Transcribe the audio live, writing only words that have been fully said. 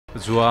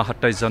যোৱা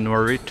 27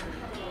 জানুৱাৰীত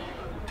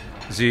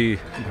যি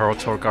ভাৰত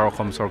চৰকাৰ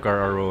অসম চৰকাৰ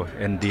আৰু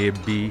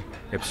NDFB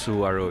এপছু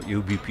আৰু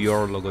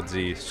UBPৰ লগত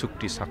যি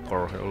চুক্তি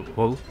স্বাক্ষৰ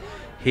হ'ল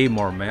সেই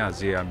মৰ্মে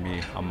আজি আমি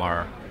আমাৰ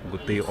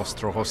গোটেই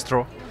অস্ত্ৰ শস্ত্ৰ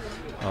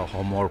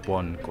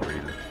সমৰ্পণ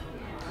কৰিলোঁ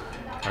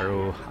আৰু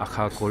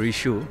আশা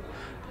কৰিছোঁ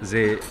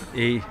যে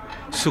এই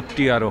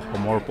চুক্তি আৰু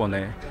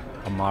সমৰ্পণে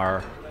আমাৰ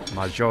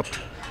মাজত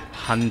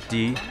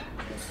শান্তি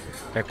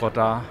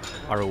একতা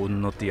আৰু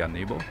উন্নতি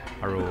আনিব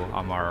আৰু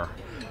আমাৰ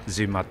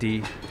যি মাটি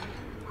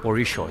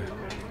পৰিচয়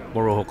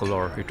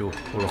বড়োসকলৰ সেইটো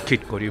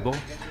সুৰক্ষিত কৰিব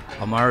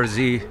আমাৰ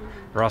যি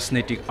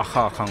ৰাজনৈতিক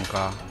আশা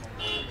আকাংক্ষা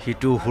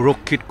সেইটো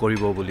সুৰক্ষিত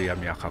কৰিব বুলি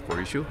আমি আশা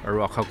কৰিছোঁ আৰু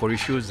আশা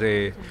কৰিছোঁ যে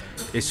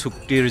এই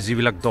চুক্তিৰ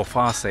যিবিলাক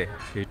দফা আছে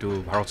সেইটো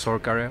ভাৰত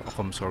চৰকাৰে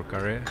অসম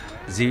চৰকাৰে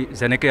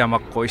যেনেকৈ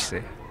আমাক কৈছে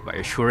বা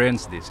এছুৰেঞ্চ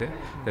দিছে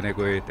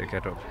তেনেকৈ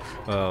তেখেতক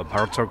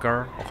ভাৰত চৰকাৰ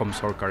অসম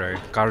চৰকাৰে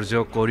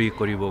কাৰ্যকৰী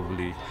কৰিব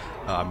বুলি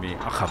আমি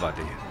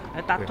আশাবাদী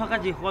তাত থকা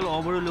যিসকল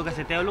অবড়ো লোক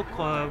আছে তেওঁলোক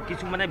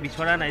কিছুমানে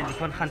বিচৰা নাই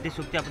যিখন শান্তি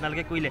চুক্তি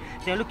আপোনালোকে কৰিলে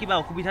তেওঁলোক কিবা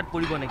অসুবিধাত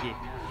পৰিব নেকি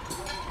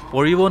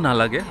পৰিব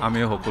নালাগে আমি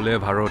সকলোৱে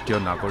ভাৰতীয়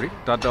নাগৰিক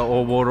তাত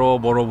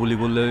বড়ো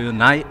বুলিবলৈ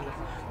নাই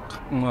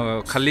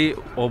খালি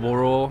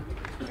অবড়ো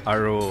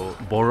আৰু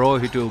বড়ো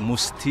সেইটো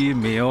মুষ্টি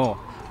মেয়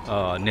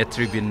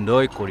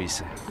নেতৃবৃন্দই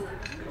কৰিছে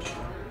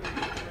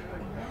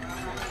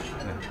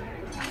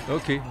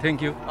অ'কে থেংক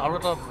ইউ আৰু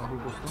এটা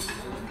প্ৰশ্ন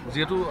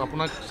যেহেতু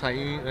আপোনাক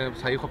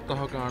 4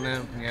 সপ্তাহৰ কাৰণে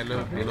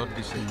ন্যায়ালয়ে বেলত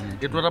দিছে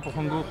এইটো এটা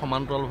প্ৰসংগ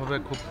সমান্তৰালভাৱে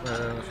খুব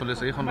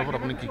চলিছে এই সন্দৰ্ভত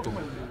আপুনি কি ক'ব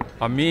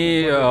আমি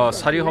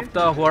 4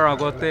 সপ্তাহ হোৱাৰ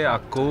আগতে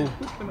আকৌ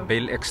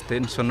বেল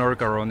এক্সটেনশ্যনৰ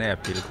কাৰণে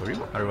এপিল কৰিম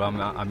আৰু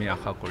আমি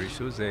আশা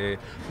কৰিছোঁ যে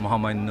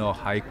মহামান্য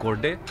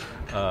হাইকোৰ্টে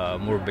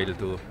মোৰ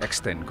বেলটো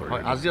এক্সটেণ্ড কৰিব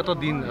আজি এটা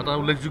দিন এটা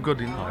উল্লেখযোগ্য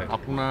দিন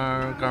আপোনাৰ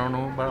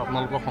কাৰণেও বা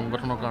আপোনালোকৰ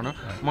সংগঠনৰ কাৰণে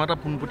মই এটা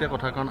পোনপটীয়া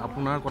কথা কাৰণ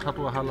আপোনাৰ কথাটো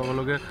অহাৰ লগে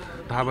লগে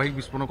ধাৰাবাহিক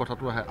বিস্ফোৰণৰ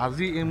কথাটো আহে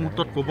আজি এই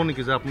মুহূৰ্তত ক'ব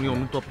নেকি যে আপুনি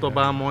অনুতপ্ত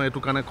বা মই এইটো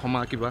কাৰণে ক্ষমা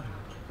কিবা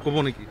ক'ব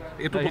নেকি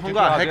এইটো প্ৰসংগ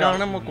আহে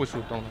কাৰণে মই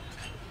কৈছোঁ তাৰমানে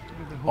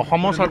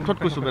অসমৰ স্বাৰ্থত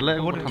কৈছোঁ বেলেগ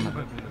একো কথা নাই